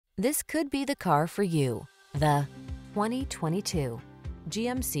This could be the car for you. The 2022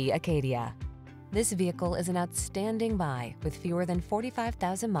 GMC Acadia. This vehicle is an outstanding buy with fewer than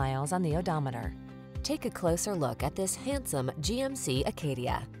 45,000 miles on the odometer. Take a closer look at this handsome GMC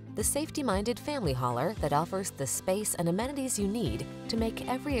Acadia, the safety-minded family hauler that offers the space and amenities you need to make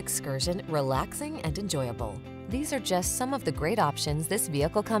every excursion relaxing and enjoyable. These are just some of the great options this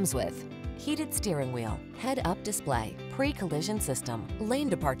vehicle comes with: heated steering wheel, head-up display, pre-collision system, lane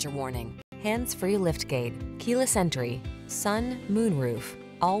departure warning, hands-free liftgate, keyless entry, sun, moonroof,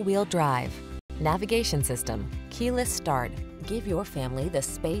 all-wheel drive, navigation system, keyless start. Give your family the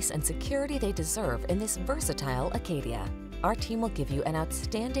space and security they deserve in this versatile Acadia. Our team will give you an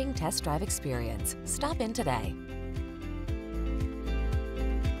outstanding test drive experience. Stop in today.